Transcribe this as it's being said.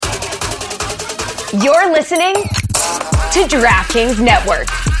You're listening to DraftKings Network.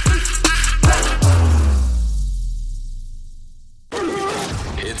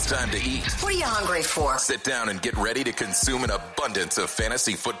 It's time to eat. What are you hungry for? Sit down and get ready to consume an abundance of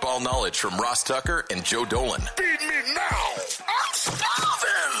fantasy football knowledge from Ross Tucker and Joe Dolan. Feed me now. I'm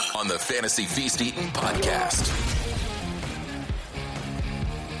starving. On the Fantasy Feast Eating Podcast.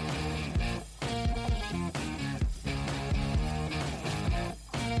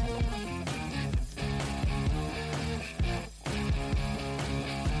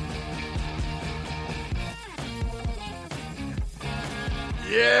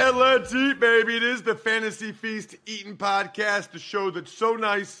 Yeah, let's eat, baby. It is the Fantasy Feast Eating Podcast, the show that's so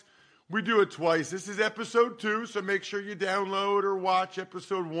nice we do it twice. This is episode 2, so make sure you download or watch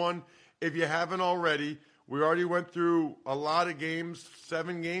episode 1 if you haven't already. We already went through a lot of games,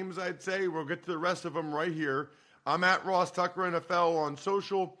 7 games, I'd say. We'll get to the rest of them right here. I'm at Ross Tucker NFL on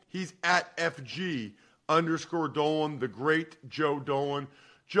social. He's at FG_Dolan, the great Joe Dolan.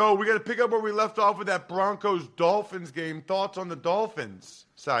 Joe, we got to pick up where we left off with that Broncos-Dolphins game. Thoughts on the Dolphins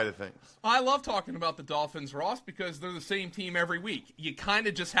side of things? I love talking about the Dolphins, Ross, because they're the same team every week. You kind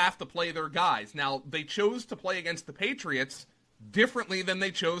of just have to play their guys. Now, they chose to play against the Patriots differently than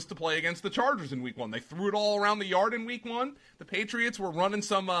they chose to play against the Chargers in Week 1. They threw it all around the yard in Week 1. The Patriots were running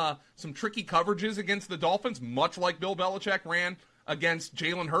some tricky coverages against the Dolphins, much like Bill Belichick ran against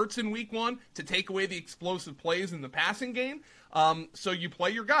Jalen Hurts in Week 1 to take away the explosive plays in the passing game. So you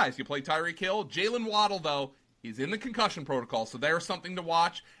play your guys. You play Tyreek Hill. Jalen Waddle, though, is in the concussion protocol, so there's something to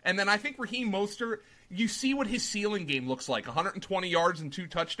watch. And then I think Raheem Mostert, you see what his ceiling game looks like, 120 yards and 2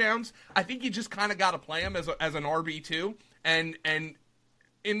 touchdowns. I think you just kind of got to play him as an RB2. And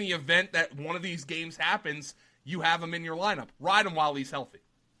in the event that one of these games happens, you have him in your lineup. Ride him while he's healthy.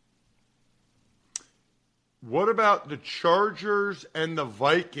 What about the Chargers and the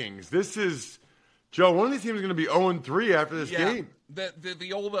Vikings? This is, Joe, one of these teams is going to be 0-3 after this game.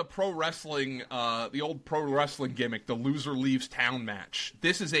 The old pro wrestling gimmick, the loser leaves town match.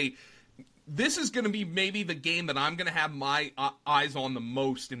 This is going to be maybe the game that I'm going to have my eyes on the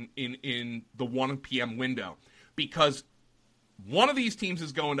most in the 1 p.m. window, because one of these teams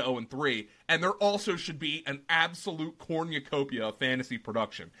is going to 0-3, and there also should be an absolute cornucopia of fantasy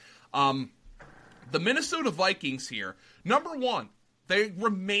production. The Minnesota Vikings here, number 1, they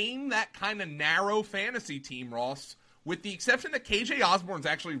remain that kind of narrow fantasy team, Ross, with the exception that KJ Osborne's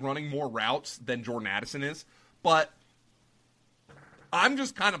actually running more routes than Jordan Addison is. But I'm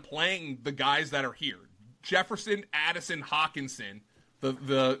just kind of playing the guys that are here. Jefferson, Addison, Hawkinson,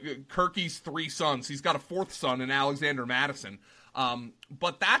 the Kirky's 3 sons. He's got a 4th son in Alexander Mattison.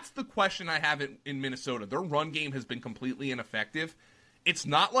 But that's the question I have in Minnesota. Their run game has been completely ineffective. It's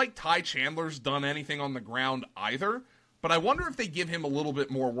not like Ty Chandler's done anything on the ground either, but I wonder if they give him a little bit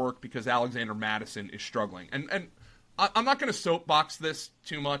more work because Alexander Mattison is struggling. And I'm not going to soapbox this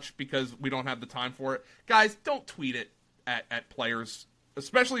too much because we don't have the time for it. Guys, don't tweet it at players,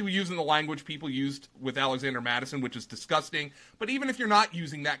 especially using the language people used with Alexander Mattison, which is disgusting. But even if you're not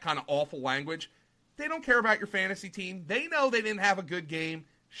using that kind of awful language, they don't care about your fantasy team. They know they didn't have a good game.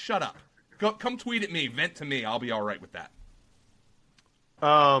 Shut up. Come tweet at me. Vent to me. I'll be all right with that.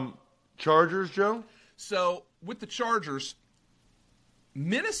 Chargers, Joe? So, with the Chargers,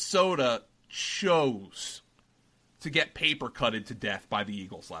 Minnesota chose to get paper cutted to death by the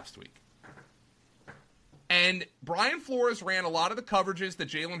Eagles last week. And Brian Flores ran a lot of the coverages that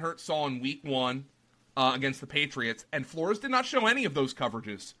Jalen Hurts saw in Week 1 against the Patriots, and Flores did not show any of those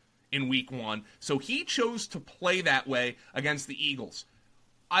coverages in Week 1, so he chose to play that way against the Eagles.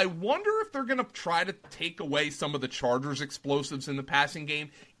 I wonder if they're going to try to take away some of the Chargers' explosives in the passing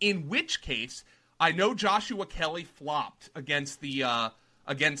game, in which case, I know Joshua Kelly flopped against the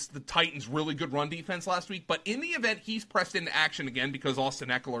Titans' really good run defense last week, but in the event he's pressed into action again because Austin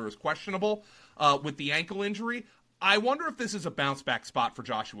Ekeler is questionable with the ankle injury, I wonder if this is a bounce-back spot for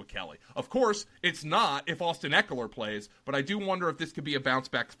Joshua Kelly. Of course, it's not if Austin Ekeler plays, but I do wonder if this could be a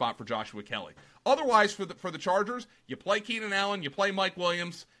bounce-back spot for Joshua Kelly. Otherwise, for the Chargers, you play Keenan Allen, you play Mike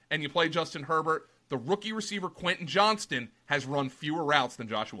Williams, and you play Justin Herbert. The rookie receiver Quentin Johnston has run fewer routes than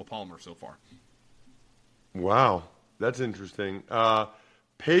Joshua Palmer so far. Wow, that's interesting.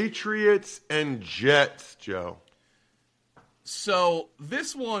 Patriots and Jets, Joe. So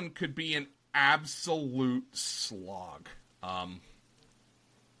this one could be an absolute slog.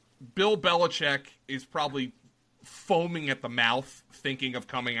 Bill Belichick is probably foaming at the mouth thinking of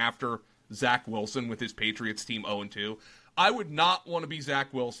coming after Zach Wilson with his Patriots team 0-2. I would not want to be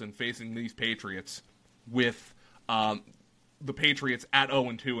Zach Wilson facing these Patriots with the Patriots at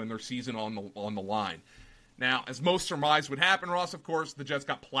 0-2 and their season on the line. Now, as most surmise would happen, Ross, of course, the Jets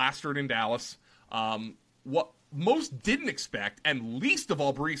got plastered in Dallas. What most didn't expect, and least of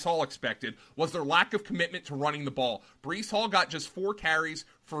all Breece Hall expected, was their lack of commitment to running the ball. Breece Hall got just 4 carries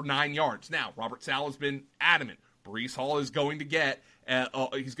for 9 yards. Now, Robert Saleh's been adamant. Breece Hall is going to get,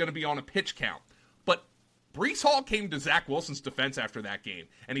 he's going to be on a pitch count. But Breece Hall came to Zach Wilson's defense after that game,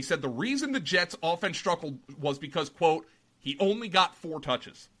 and he said the reason the Jets' offense struggled was because, quote, he only got 4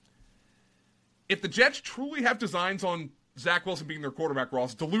 touches. If the Jets truly have designs on Zach Wilson being their quarterback,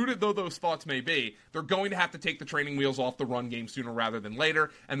 Ross, diluted though those thoughts may be, they're going to have to take the training wheels off the run game sooner rather than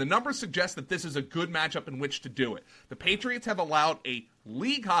later, and the numbers suggest that this is a good matchup in which to do it. The Patriots have allowed a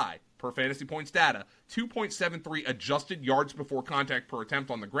league-high, per Fantasy Points data, 2.73 adjusted yards before contact per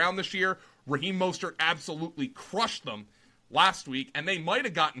attempt on the ground this year. Raheem Mostert absolutely crushed them last week, and they might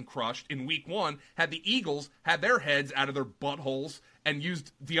have gotten crushed in week 1 had the Eagles had their heads out of their buttholes and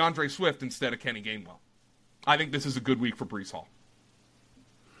used DeAndre Swift instead of Kenny Gainwell. I think this is a good week for Breece Hall.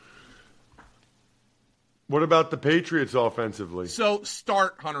 What about the Patriots offensively? So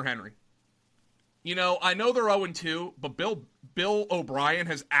start Hunter Henry. You know, I know they're 0-2, but Bill O'Brien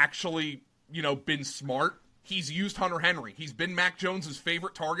has actually, been smart. He's used Hunter Henry. He's been Mac Jones'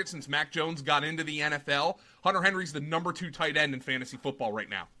 favorite target since Mac Jones got into the NFL. Hunter Henry's the number 2 tight end in fantasy football right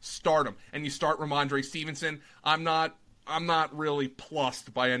now. Start him. And you start Ramondre Stevenson. I'm not really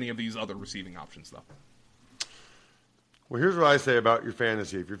plussed by any of these other receiving options, though. Well, here's what I say about your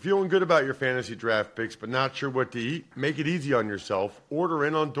fantasy. If you're feeling good about your fantasy draft picks but not sure what to eat, make it easy on yourself. Order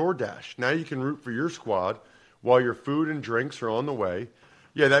in on DoorDash. Now you can root for your squad while your food and drinks are on the way.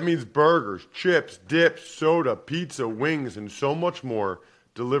 Yeah, that means burgers, chips, dips, soda, pizza, wings, and so much more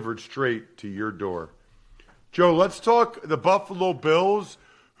delivered straight to your door. Joe, let's talk the Buffalo Bills,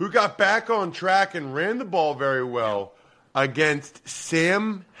 who got back on track and ran the ball very well against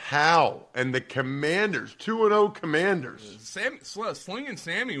Sam Howell and the Commanders, 2-0 Commanders. Slinging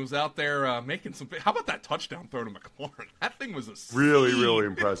Sammy was out there making some. How about that touchdown throw to McLaurin? That thing was a seed. Really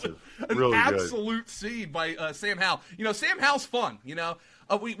impressive. Really An good. Absolute seed by Sam Howell. Sam Howell's fun.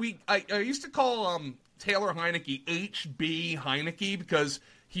 I used to call Taylor Heineke HB Heineke because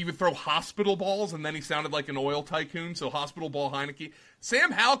he would throw hospital balls and then he sounded like an oil tycoon. So hospital ball Heineke.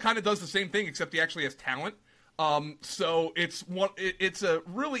 Sam Howell kind of does the same thing except he actually has talent. So it's a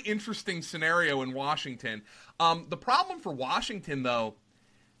really interesting scenario in Washington. The problem for Washington, though,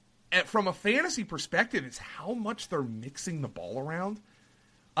 from a fantasy perspective, is how much they're mixing the ball around.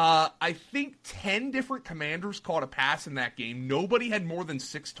 I think 10 different Commanders caught a pass in that game. Nobody had more than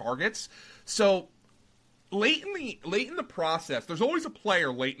 6 targets. So late in the process, there's always a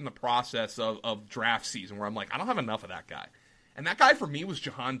player late in the process of draft season where I'm like, I don't have enough of that guy. And that guy for me was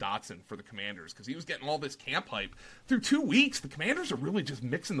Jahan Dotson for the Commanders because he was getting all this camp hype. Through 2 weeks, the Commanders are really just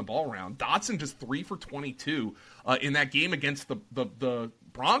mixing the ball around. Dotson just 3 for 22 in that game against the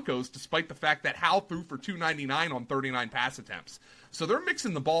Broncos, despite the fact that Howell threw for 299 on 39 pass attempts. So they're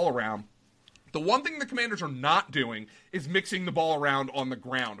mixing the ball around. The one thing the Commanders are not doing is mixing the ball around on the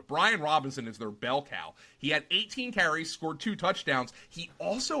ground. Brian Robinson is their bell cow. He had 18 carries, scored 2 touchdowns. He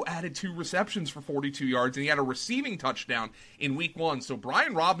also added 2 receptions for 42 yards, and he had a receiving touchdown in week 1. So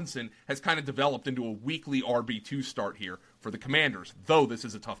Brian Robinson has kind of developed into a weekly RB2 start here for the Commanders, though this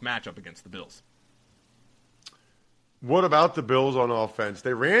is a tough matchup against the Bills. What about the Bills on offense?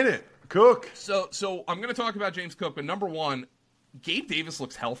 They ran it. Cook. So I'm going to talk about James Cook, but number one, Gabe Davis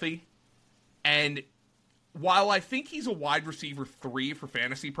looks healthy. And while I think he's a wide receiver 3 for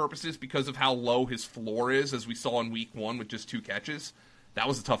fantasy purposes because of how low his floor is, as we saw in week 1 with just 2 catches, that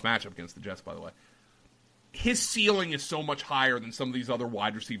was a tough matchup against the Jets, by the way. His ceiling is so much higher than some of these other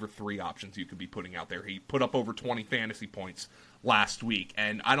wide receiver 3 options you could be putting out there. He put up over 20 fantasy points last week,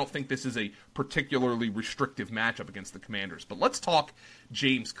 and I don't think this is a particularly restrictive matchup against the Commanders. But let's talk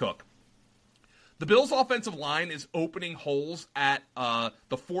James Cook. The Bills' offensive line is opening holes at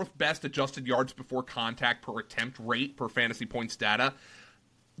the 4th best adjusted yards before contact per attempt rate per fantasy points data.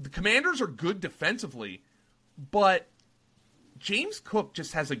 The Commanders are good defensively, but James Cook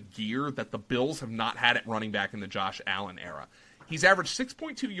just has a gear that the Bills have not had at running back in the Josh Allen era. He's averaged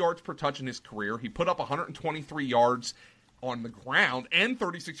 6.2 yards per touch in his career. He put up 123 yards on the ground and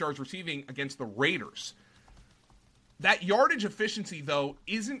 36 yards receiving against the Raiders. That yardage efficiency, though,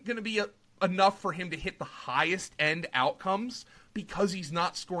 isn't going to be enough for him to hit the highest end outcomes because he's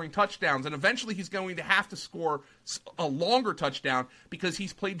not scoring touchdowns. And eventually he's going to have to score a longer touchdown because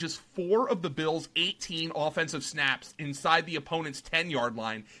he's played just 4 of the Bills' 18 offensive snaps inside the opponent's 10-yard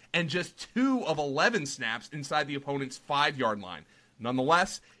line and just 2 of 11 snaps inside the opponent's 5-yard line.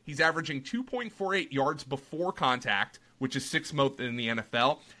 Nonetheless, he's averaging 2.48 yards before contact, which is 6th most in the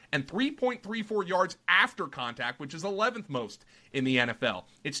NFL, and 3.34 yards after contact, which is 11th most in the NFL.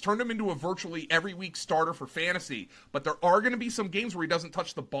 It's turned him into a virtually every week starter for fantasy, but there are going to be some games where he doesn't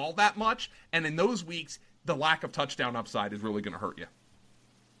touch the ball that much, and in those weeks, the lack of touchdown upside is really going to hurt you.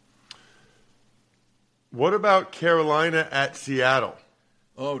 What about Carolina at Seattle?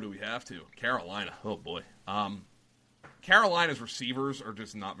 Oh, do we have to? Carolina. Oh, boy. Carolina's receivers are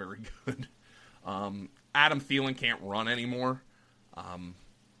just not very good. Adam Thielen can't run anymore.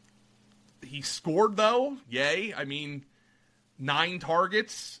 He scored, though. Yay. I mean, 9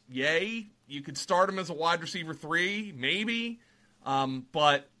 targets. Yay. You could start him as a wide receiver 3, maybe.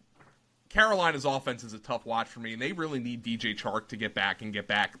 But Carolina's offense is a tough watch for me, and they really need DJ Chark to get back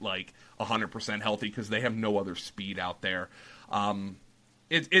like 100% healthy because they have no other speed out there.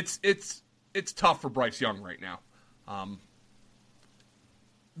 It's tough for Bryce Young right now.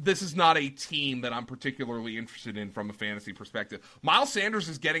 This is not a team that I'm particularly interested in from a fantasy perspective. Miles Sanders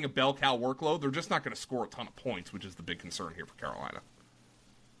is getting a bell cow workload. They're just not going to score a ton of points, which is the big concern here for Carolina.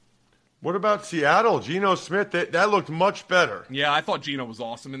 What about Seattle? Geno Smith, that looked much better. Yeah, I thought Geno was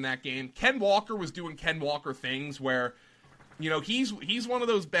awesome in that game. Ken Walker was doing Ken Walker things where, he's one of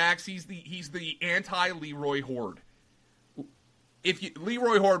those backs. He's the anti-Leroy Horde.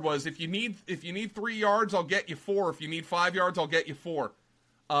 Leroy Horde was, if you need 3 yards, I'll get you 4. If you need 5 yards, I'll get you 4.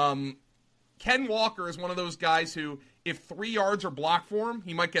 Ken Walker is one of those guys who, if 3 yards are blocked for him,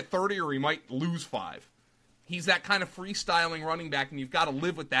 he might get 30 or he might lose 5. He's that kind of freestyling running back, and you've got to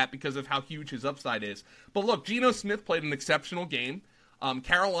live with that because of how huge his upside is. But look, Geno Smith played an exceptional game.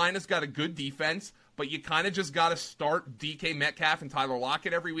 Carolina's got a good defense, but you kind of just got to start DK Metcalf and Tyler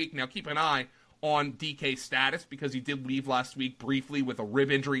Lockett every week. Now keep an eye on DK's status because he did leave last week briefly with a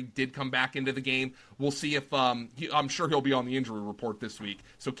rib injury, did come back into the game. We'll see if I'm sure he'll be on the injury report this week,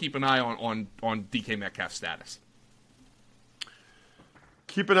 so keep an eye on DK Metcalf's status.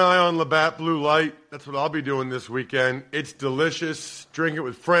 Keep an eye on Labatt Blue Light. That's what I'll be doing this weekend. It's delicious. Drink it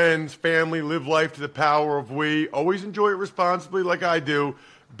with friends, family, live life to the power of we. Always enjoy it responsibly like I do.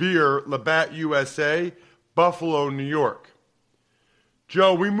 Beer, Labatt USA, Buffalo, New York.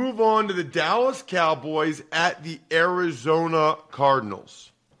 Joe, we move on to the Dallas Cowboys at the Arizona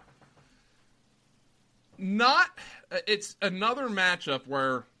Cardinals. It's another matchup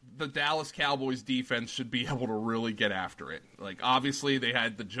where the Dallas Cowboys defense should be able to really get after it. Like, obviously, they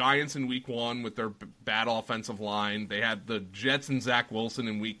had the Giants in week 1 with their bad offensive line. They had the Jets and Zach Wilson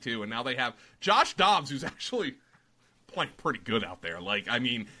in week 2, and now they have Josh Dobbs, who's actually playing pretty good out there. Like, I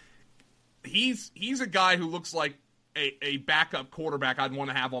mean, he's a guy who looks like a backup quarterback I'd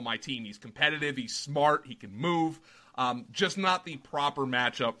want to have on my team. He's competitive, he's smart, he can move. Just not the proper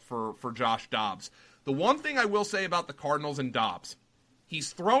matchup for Josh Dobbs. The one thing I will say about the Cardinals and Dobbs,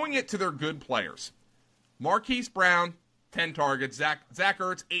 he's throwing it to their good players. Marquise Brown, 10 targets. Zach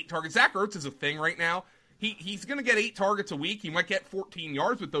Ertz, 8 targets. Zach Ertz is a thing right now. He's going to get 8 targets a week. He might get 14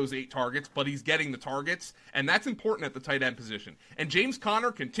 yards with those 8 targets, but he's getting the targets, and that's important at the tight end position. And James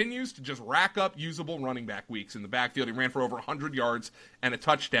Conner continues to just rack up usable running back weeks in the backfield. He ran for over 100 yards and a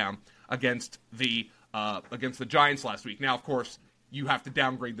touchdown against the Giants last week. Now, of course, you have to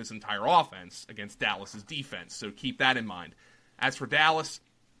downgrade this entire offense against Dallas's defense, so keep that in mind. As for Dallas,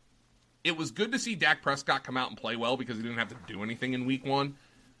 it was good to see Dak Prescott come out and play well because he didn't have to do anything in week 1.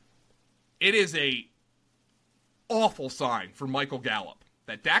 It is a awful sign for Michael Gallup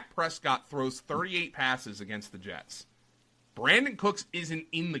that Dak Prescott throws 38 passes against the Jets. Brandon Cooks isn't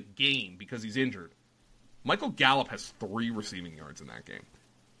in the game because he's injured. Michael Gallup has 3 receiving yards in that game.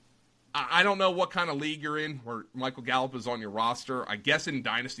 I don't know what kind of league you're in where Michael Gallup is on your roster. I guess in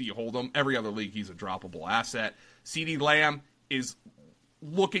Dynasty you hold him. Every other league he's a droppable asset. CeeDee Lamb is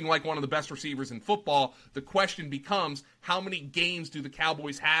looking like one of the best receivers in football. The question becomes, how many games do the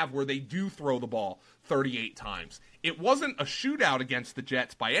Cowboys have where they do throw the ball 38 times? It wasn't a shootout against the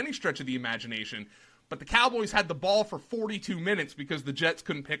Jets by any stretch of the imagination, but the Cowboys had the ball for 42 minutes because the Jets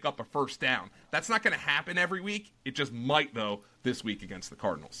couldn't pick up a first down. That's not going to happen every week. It just might, though, this week against the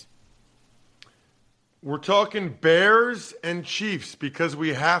Cardinals. We're talking Bears and Chiefs because we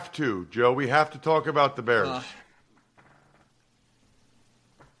have to, Joe. We have to talk about the Bears.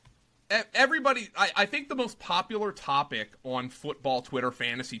 Everybody, I think the most popular topic on football Twitter,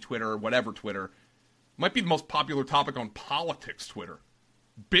 fantasy Twitter, whatever Twitter, might be the most popular topic on politics Twitter,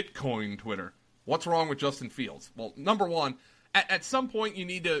 Bitcoin Twitter. What's wrong with Justin Fields? Well, number one, at some point you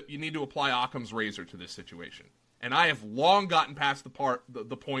need to apply Occam's razor to this situation. And I have long gotten past the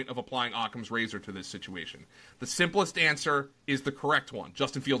point of applying Occam's razor to this situation. The simplest answer is the correct one.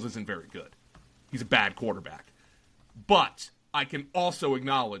 Justin Fields isn't very good. He's a bad quarterback. But I can also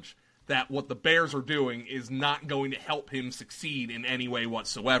acknowledge that what the Bears are doing is not going to help him succeed in any way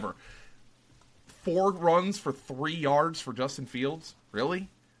whatsoever. 4 runs for 3 yards for Justin Fields? Really?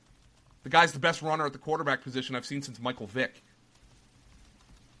 The guy's the best runner at the quarterback position I've seen since Michael Vick.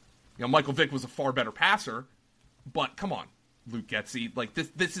 You know, Michael Vick was a far better passer, but come on, Luke Getsy. Like,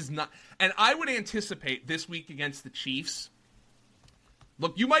 this is not... And I would anticipate this week against the Chiefs...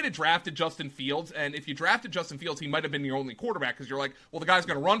 Look, you might have drafted Justin Fields, and if you drafted Justin Fields, he might have been your only quarterback because you're like, well, the guy's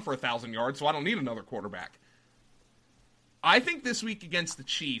going to run for 1,000 yards, so I don't need another quarterback. I think this week against the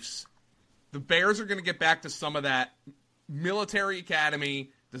Chiefs, the Bears are going to get back to some of that military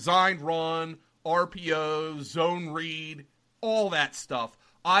academy, designed run, RPO, zone read, all that stuff.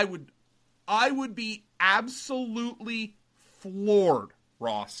 I would be absolutely floored,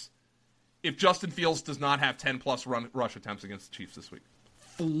 Ross, if Justin Fields does not have 10-plus rush attempts against the Chiefs this week.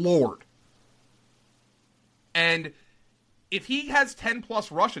 Floored. And if he has 10-plus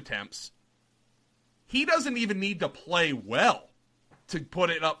rush attempts, he doesn't even need to play well to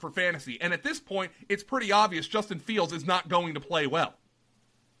put it up for fantasy. And at this point, it's pretty obvious Justin Fields is not going to play well.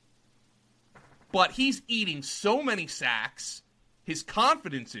 But he's eating so many sacks, his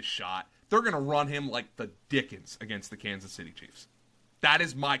confidence is shot, they're going to run him like the dickens against the Kansas City Chiefs. That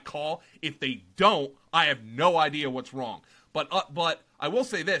is my call. If they don't, I have no idea what's wrong. But I will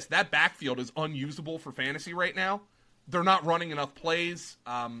say this, that backfield is unusable for fantasy right now. They're not running enough plays.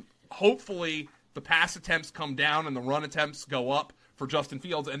 Hopefully, the pass attempts come down and the run attempts go up for Justin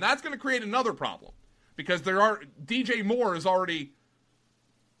Fields, and that's going to create another problem. Because DJ Moore is already...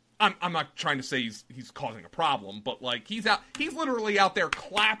 I'm not trying to say he's causing a problem, but like he's literally out there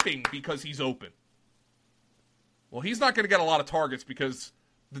clapping because he's open. Well, he's not going to get a lot of targets because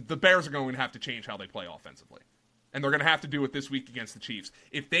the Bears are going to have to change how they play offensively. And they're going to have to do it this week against the Chiefs.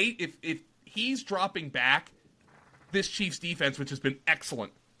 If he's dropping back, this Chiefs defense, which has been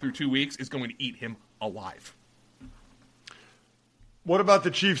excellent through 2 weeks, is going to eat him alive. What about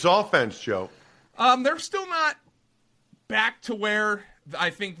the Chiefs offense, Joe? They're still not back to where I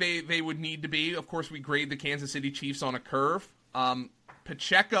think they would need to be. Of course, we grade the Kansas City Chiefs on a curve.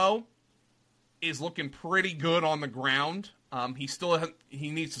 Pacheco is looking pretty good on the ground.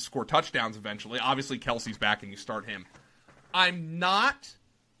 He needs to score touchdowns eventually. Obviously, Kelsey's back and you start him. I'm not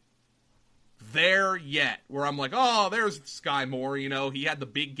there yet where I'm like, oh, there's Sky Moore. You know, he had the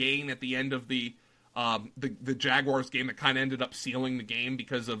big gain at the end of the Jaguars game that kind of ended up sealing the game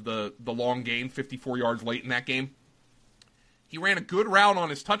because of the long gain, 54 yards late in that game. He ran a good route on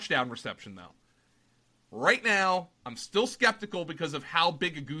his touchdown reception, though. Right now, I'm still skeptical because of how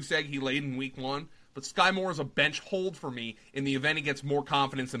big a goose egg he laid in week 1, but Sky Moore is a bench hold for me in the event he gets more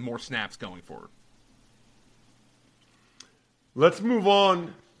confidence and more snaps going forward. Let's move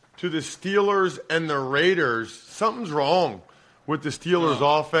on to the Steelers and the Raiders. Something's wrong with the Steelers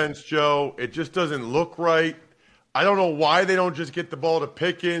offense, Joe. It just doesn't look right. I don't know why they don't just get the ball to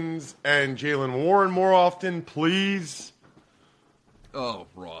Pickens and Jaylen Warren more often, please. Oh,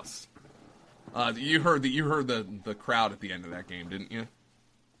 Ross. You heard the crowd at the end of that game, didn't you?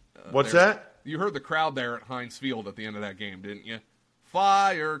 What's that? You heard the crowd there at Heinz Field at the end of that game, didn't you?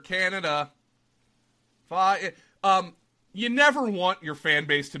 Fire Canada. Fire. You never want your fan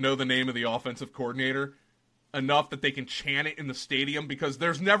base to know the name of the offensive coordinator enough that they can chant it in the stadium because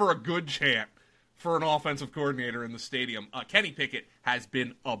there's never a good chant for an offensive coordinator in the stadium. Kenny Pickett has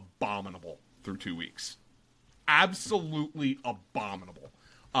been abominable through 2 weeks. Absolutely abominable.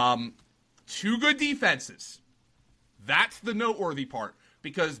 2 good defenses. That's the noteworthy part.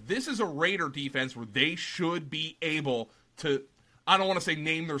 Because this is a Raider defense where they should be able to, I don't want to say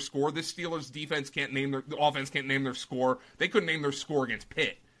name their score. This Steelers defense the offense can't name their score. They couldn't name their score against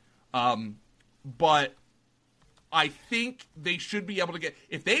Pitt. But I think they should be able to get,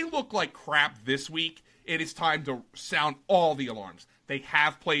 if they look like crap this week, it is time to sound all the alarms. They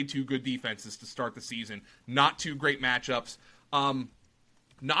have played 2 good defenses to start the season. Not 2 great matchups.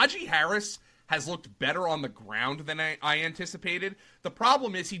 Najee Harris has looked better on the ground than I anticipated. The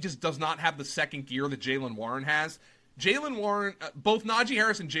problem is he just does not have the second gear that Jaylen Warren has. Jaylen Warren, both Najee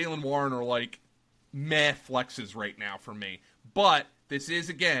Harris and Jaylen Warren are like meh flexes right now for me. But this is,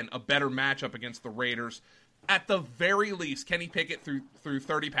 again, a better matchup against the Raiders. At the very least, Kenny Pickett threw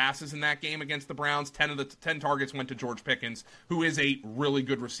 30 passes in that game against the Browns. 10 targets went to George Pickens, who is a really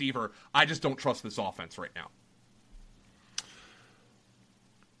good receiver. I just don't trust this offense right now.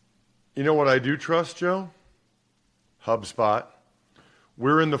 You know what I do trust, Joe? HubSpot.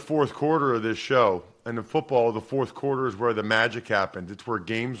 We're in the 4th quarter of this show. And in football, the 4th quarter is where the magic happens. It's where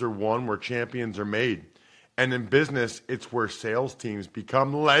games are won, where champions are made. And in business, it's where sales teams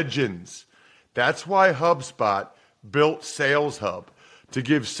become legends. That's why HubSpot built Sales Hub. to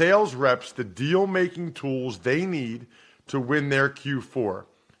give sales reps the deal-making tools they need to win their Q4.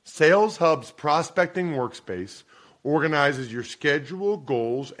 Sales Hub's prospecting workspace organizes your schedule,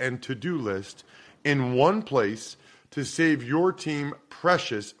 goals, and to-do list in one place to save your team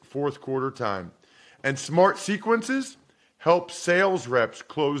precious fourth quarter time. And Smart Sequences help sales reps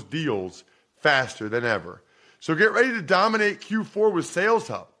close deals faster than ever. So get ready to dominate Q4 with Sales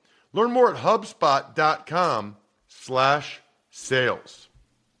Hub. Learn more at HubSpot.com/sales.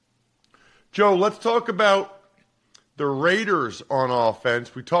 Joe, let's talk about the Raiders on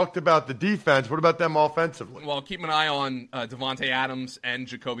offense. We talked about the defense. What about them offensively? Well, keep an eye on Devontae Adams and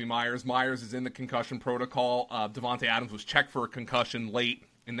Jacoby Myers. Myers is in the concussion protocol. Devontae Adams was checked for a concussion late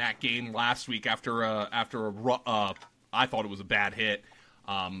in that game last week after I thought it was a bad hit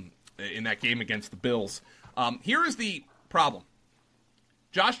in that game against the Bills. Here is the problem.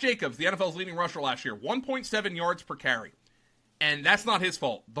 Josh Jacobs, the NFL's leading rusher last year, 1.7 yards per carry. And that's not his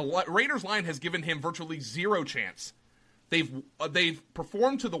fault. The Raiders line has given him virtually zero chance. They've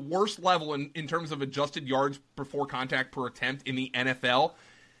performed to the worst level in terms of adjusted yards before contact per attempt in the NFL.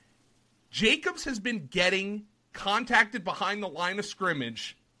 Jacobs has been getting contacted behind the line of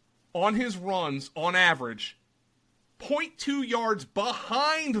scrimmage on his runs on average 0.2 yards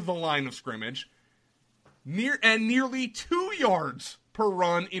behind the line of scrimmage, nearly 2 yards per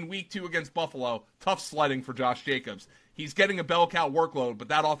run in week 2 against Buffalo. Tough sledding for Josh Jacobs. He's getting a bell cow workload, but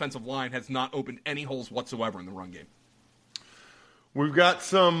that offensive line has not opened any holes whatsoever in the run game. We've got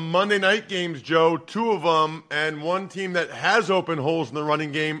some Monday night games, Joe, 2 of them, and one team that has opened holes in the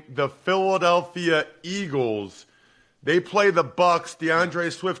running game, the Philadelphia Eagles. They play the Bucs.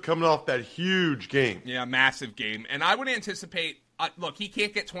 DeAndre Swift coming off that huge game. Yeah, massive game. And I would anticipate, look, he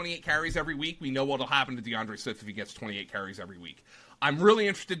can't get 28 carries every week. We know what will happen to DeAndre Swift if he gets 28 carries every week. I'm really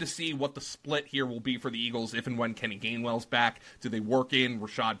interested to see what the split here will be for the Eagles if and when Kenny Gainwell's back. Do they work in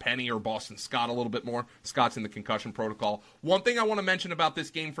Rashad Penny or Boston Scott a little bit more? Scott's in the concussion protocol. One thing I want to mention about this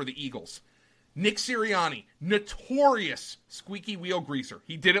game for the Eagles, Nick Sirianni, notorious squeaky wheel greaser.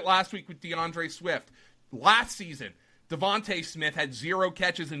 He did it last week with DeAndre Swift. Last season, Devontae Smith had 0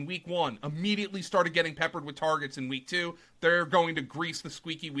 catches in week 1, immediately started getting peppered with targets in week 2. They're going to grease the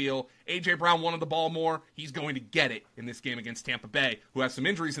squeaky wheel. A.J. Brown wanted the ball more. He's going to get it in this game against Tampa Bay, who has some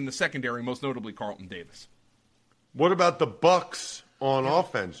injuries in the secondary, most notably Carlton Davis. What about the Bucs on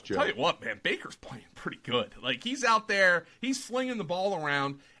offense, Joe? Tell you what, man, Baker's playing pretty good. Like, he's out there, he's slinging the ball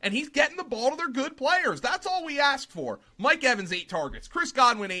around, and he's getting the ball to their good players. That's all we ask for. Mike Evans, 8 targets. Chris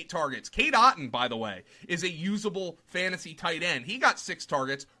Godwin, 8 targets. Cade Otton, by the way, is a usable fantasy tight end. He got 6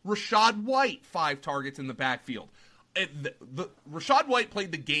 targets. Rashad White, 5 targets in the backfield. Rashad White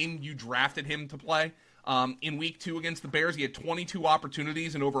played the game you drafted him to play. In week 2 against the Bears, he had 22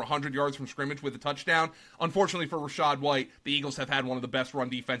 opportunities and over 100 yards from scrimmage with a touchdown. Unfortunately for Rashad White, the Eagles have had one of the best run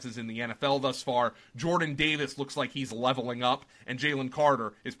defenses in the NFL thus far. Jordan Davis looks like he's leveling up, and Jalen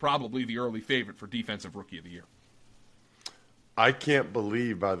Carter is probably the early favorite for Defensive Rookie of the Year. I can't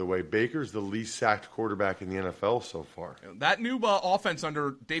believe, by the way, Baker's the least sacked quarterback in the NFL so far. That new offense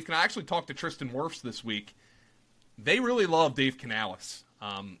under Dave Canales, I actually talked to Tristan Wirfs this week. They really love Dave Canales.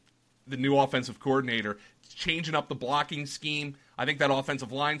 The new offensive coordinator, changing up the blocking scheme. I think that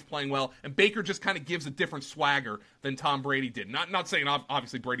offensive line's playing well, and Baker just kind of gives a different swagger than Tom Brady did. Not saying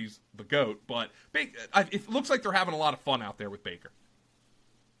obviously Brady's the GOAT, but it looks like they're having a lot of fun out there with Baker.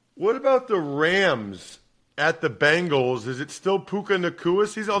 What about the Rams at the Bengals? Is it still Puka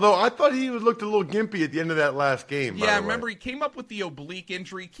Nacua? Although I thought he looked a little gimpy at the end of that last game. Yeah, remember he came up with the oblique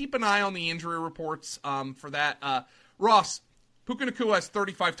injury. Keep an eye on the injury reports for that. Ross, Puka Nacua has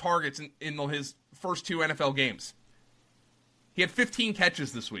 35 targets in his first 2 NFL games. He had 15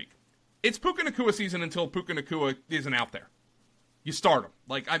 catches this week. It's Puka Nacua season until Puka Nacua isn't out there. You start him.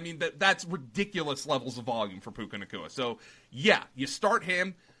 That's ridiculous levels of volume for Puka Nacua. So, yeah, you start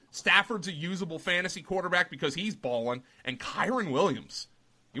him. Stafford's a usable fantasy quarterback because he's balling. And Kyron Williams.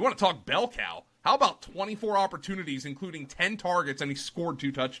 You want to talk bell cow? How about 24 opportunities, including 10 targets, and he scored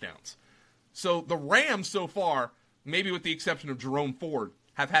 2 touchdowns? So the Rams so far, maybe with the exception of Jerome Ford,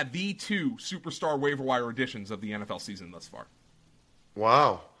 have had the 2 superstar waiver wire additions of the NFL season thus far.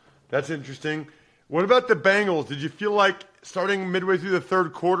 Wow. That's interesting. What about the Bengals? Did you feel like starting midway through the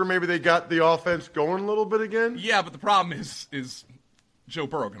third quarter, maybe they got the offense going a little bit again? Yeah, but the problem is Joe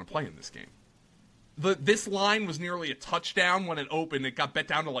Burrow going to play in this game. This line was nearly a touchdown when it opened. It got bet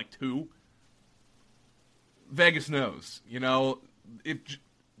down to like 2. Vegas knows,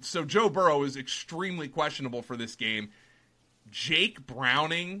 So Joe Burrow is extremely questionable for this game. Jake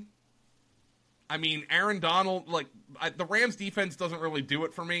Browning, Aaron Donald, the Rams defense doesn't really do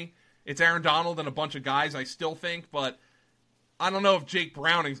it for me. It's Aaron Donald and a bunch of guys, I still think, but I don't know if Jake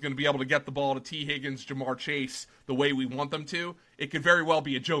Browning's going to be able to get the ball to T. Higgins, Jamar Chase the way we want them to. It could very well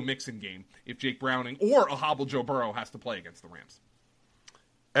be a Joe Mixon game if Jake Browning or a hobbled Joe Burrow has to play against the Rams.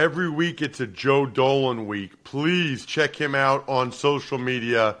 Every week it's a Joe Dolan week. Please check him out on social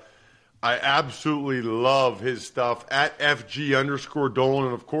media. I absolutely love his stuff at FG_Dolan.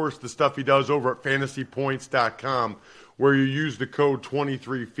 And, of course, the stuff he does over at fantasypoints.com where you use the code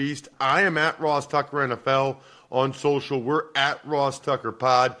 23Feast. I am at Ross Tucker NFL on social. We're at Ross Tucker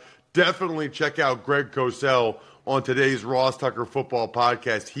Pod. Definitely check out Greg Cosell on today's Ross Tucker Football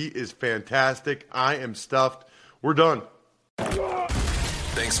Podcast. He is fantastic. I am stuffed. We're done.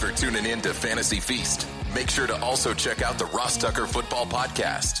 Thanks for tuning in to Fantasy Feast. Make sure to also check out the Ross Tucker Football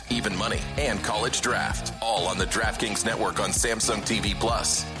Podcast, Even Money, and College Draft, all on the DraftKings Network on Samsung TV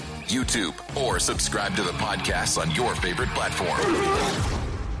Plus, YouTube, or subscribe to the podcast on your favorite platform.